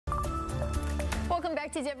Welcome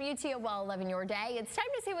back to WTOL 11 Your Day. It's time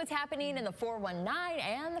to see what's happening in the 419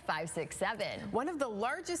 and the 567. One of the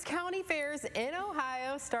largest county fairs in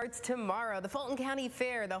Ohio starts tomorrow. The Fulton County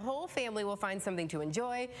Fair. The whole family will find something to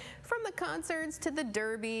enjoy, from the concerts to the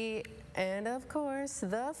derby and, of course,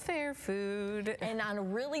 the fair food. And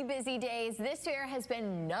on really busy days, this fair has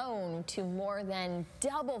been known to more than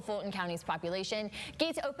double Fulton County's population.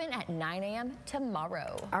 Gates open at 9 a.m.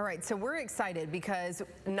 tomorrow. All right, so we're excited because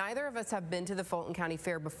neither of us have been to the Fulton County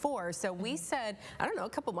Fair before. So we said, I don't know, a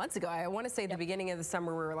couple months ago, I want to say at the beginning of the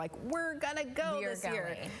summer, we were like, we're gonna go this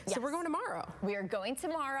year. Yes. So we're going tomorrow. We are going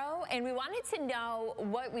tomorrow, and we wanted to know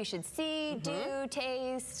what we should see, do,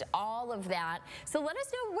 taste, all of that. So let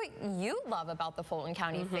us know what you love about the Fulton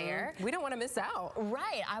County Fair. We don't want to miss out.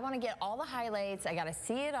 Right. I want to get all the highlights. I got to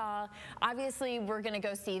see it all. Obviously, we're going to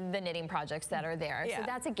go see the knitting projects that are there. So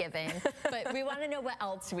that's a given. But we want to know what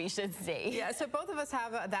else we should see. Yeah, so both of us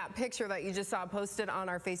have that picture that you just saw posted on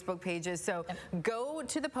our Facebook pages. So go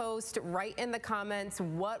to the post, write in the comments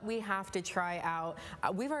what we have to try out.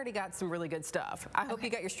 We've already got some really good stuff. I hope you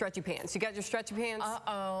got your stretchy pants. You got your stretchy pants?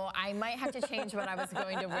 Uh-oh. I might have to change what I was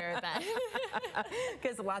going to wear then.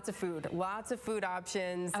 Because lots of food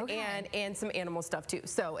options, and some animal stuff too.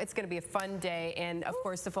 So it's going to be a fun day, and of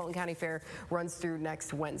course the Fulton County Fair runs through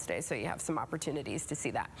next Wednesday, so you have some opportunities to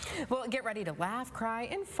see that. Well, get ready to laugh, cry,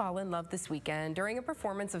 and fall in love this weekend during a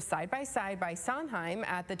performance of Side by Side by Sondheim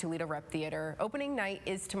at the Toledo Rep Theater. Opening night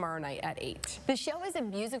is tomorrow night at 8. The show is a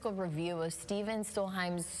musical review of Stephen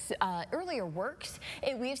Sondheim's earlier works.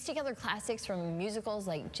 It weaves together classics from musicals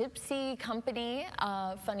like Gypsy Company.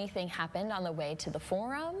 Funny thing happened on the way to the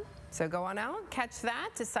Forum. So go on out, catch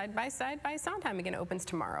that to Side by Sondheim. Again, it opens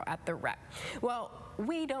tomorrow at the Rep. Well,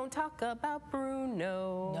 we don't talk about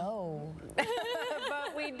Bruno. No.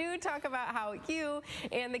 But we do talk about how you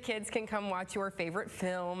and the kids can come watch your favorite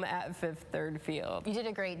film at Fifth Third Field. You did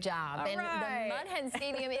a great job. The Mud Hen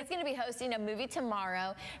Stadium is going to be hosting a movie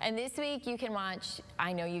tomorrow. And this week you can watch,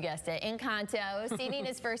 I know you guessed it, Encanto. Seating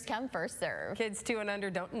is first come, first serve. Kids 2 and under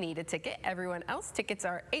don't need a ticket. Everyone else, tickets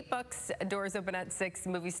are $8. Doors open at 6.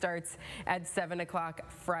 Movie starts at 7 o'clock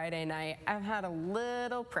Friday night. I've had a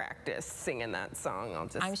little practice singing that song.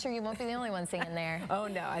 I'm sure you won't be the only one singing there. Oh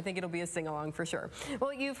no, I think it'll be a sing-along for sure.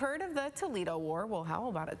 Well, you've heard of the Toledo War. Well, how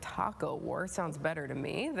about a taco war? Sounds better to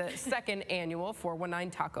me. The second annual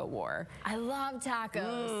 419 Taco War. I love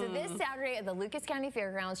tacos. So this Saturday at the Lucas County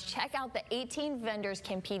Fairgrounds, check out the 18 vendors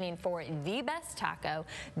competing for the best taco,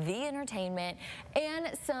 the entertainment,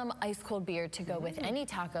 and some ice-cold beer to go with any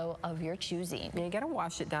taco of your choosing. You gotta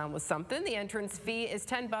wash it down with something. The entrance fee is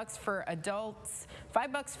 $10 for adults,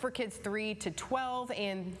 $5 for kids 3 to 12,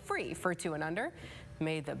 and free for 2 and under.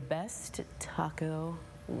 May the best taco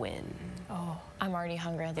win. Oh, I'm already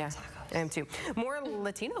hungry. I love tacos. I am too. More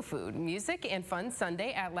Latino food, music, and fun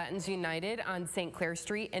Sunday at Latins United on St. Clair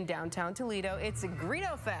Street in downtown Toledo. It's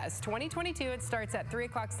Grito Fest 2022. It starts at 3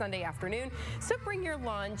 o'clock Sunday afternoon. So bring your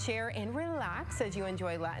lawn chair and relax as you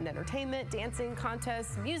enjoy Latin entertainment, dancing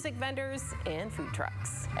contests, music vendors, and food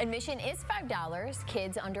trucks. Admission is $5.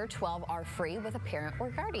 Kids under 12 are free with a parent or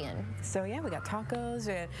guardian. So yeah, we got tacos.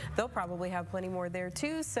 They'll probably have plenty more there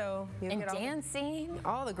too. So you and get dancing.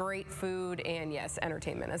 All the great food and yes,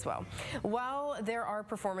 entertainment as well. While there are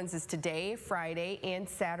performances today, Friday, and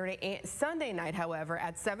Saturday and Sunday night, however,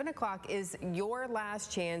 at 7 o'clock is your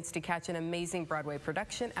last chance to catch an amazing Broadway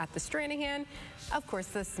production at the Stranahan. Of course,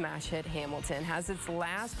 the smash hit Hamilton has its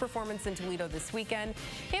last performance in Toledo this weekend.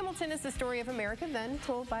 Hamilton is the story of America then,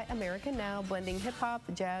 told by America Now, blending hip-hop,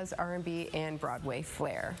 jazz, R&B, and Broadway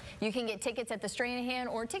flair. You can get tickets at the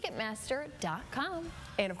Stranahan or Ticketmaster.com.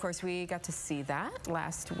 And of course, we got to see that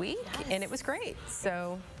last week, and it was great.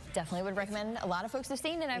 So definitely would recommend. A lot of folks have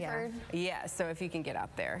seen it, I've heard. Yeah, so if you can get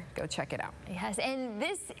out there, go check it out. Yes, and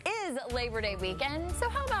this is Labor Day weekend, so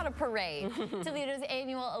how about a parade? Toledo's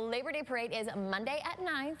annual Labor Day parade is Monday at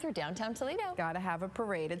 9 through downtown Toledo. Gotta have a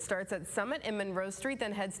parade. It starts at Summit and Monroe Street,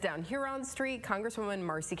 then heads down Huron Street. Congresswoman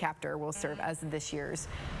Marcy Kaptur will serve as this year's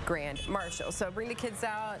Grand Marshal. So bring the kids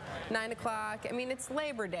out, 9 o'clock. I mean, it's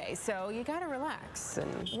Labor Day, so you gotta relax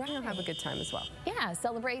and have a good time as well. Yeah,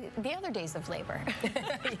 celebrate the other days of labor.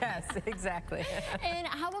 Yes, exactly. And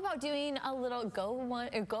how about doing a little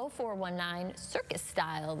Go 419 circus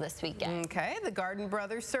style this weekend? Okay, the Garden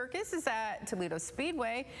Brothers Circus is at Toledo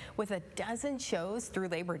Speedway with a dozen shows through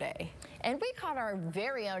Labor Day. And we caught our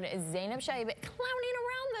very own Zainab Shaib clowning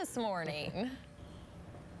around this morning.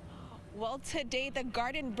 Well, today the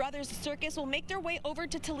Garden Brothers Circus will make their way over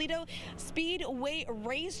to Toledo Speedway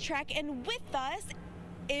Racetrack, and with us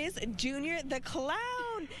is Junior the Clown.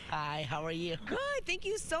 Hi, how are you? Good, thank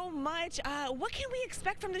you so much. What can we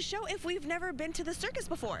expect from the show if we've never been to the circus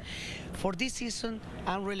before? For this season,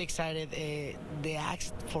 I'm really excited. The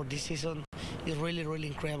acts for this season is really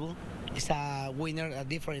incredible. It's a winner at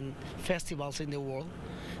different festivals in the world.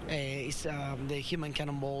 It's the Human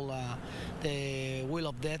Cannonball, the Wheel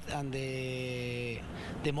of Death, and the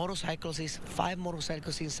motorcycles. Is 5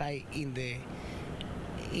 motorcycles inside in the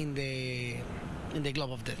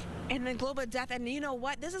Globe of Death. And the Globe of Death, and you know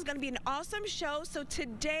what? This is going to be an awesome show. So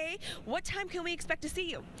today, what time can we expect to see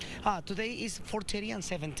you? Today is 4:30 and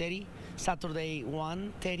 7:30. Saturday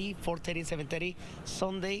 1:30, 4:30, and 7:30.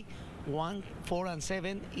 Sunday 1, 4, and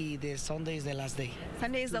 7. And the Sunday is the last day.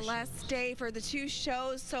 Sunday is the last day for the 2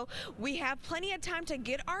 shows, so we have plenty of time to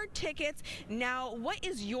get our tickets. Now, what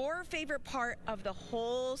is your favorite part of the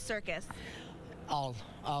whole circus? All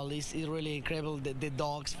is really incredible. The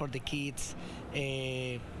dogs for the kids,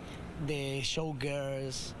 the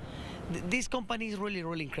showgirls. This company is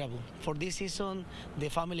really incredible. For this season, the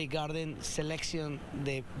Family Garden selection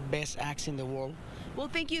the best acts in the world. Well,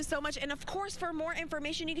 thank you so much. And of course, for more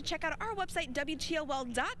information, you can check out our website,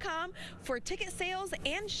 WTOL.com, for ticket sales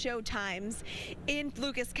and show times. In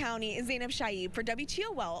Lucas County, Zainab Shaib for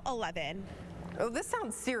WTOL 11. Oh, this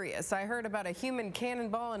sounds serious. I heard about a human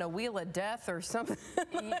cannonball and a wheel of death or something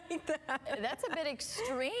like that. That's a bit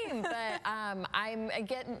extreme, but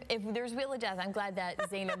if there's Wheel of Death, I'm glad that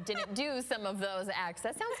Zainab didn't do some of those acts.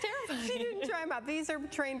 That sounds terrifying. She didn't try them out. These are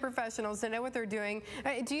trained professionals. They know what they're doing.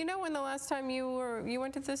 Do you know when the last time you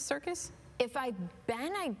went to this circus? If I've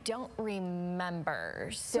been, I don't remember.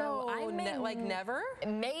 So I may, like never?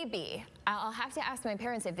 Maybe. I'll have to ask my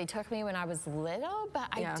parents if they took me when I was little, but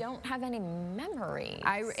I don't have any memories.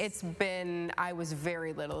 I was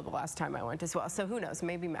very little the last time I went as well. So who knows?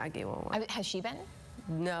 Maybe Maggie will. Has she been?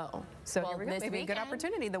 No. So well, here we go. Maybe a good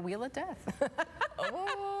opportunity. The Wheel of Death.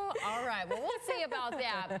 Oh, all right. Well, we'll see about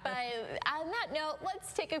that. But on that note,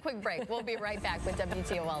 let's take a quick break. We'll be right back with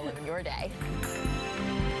WTOL Living Your Day.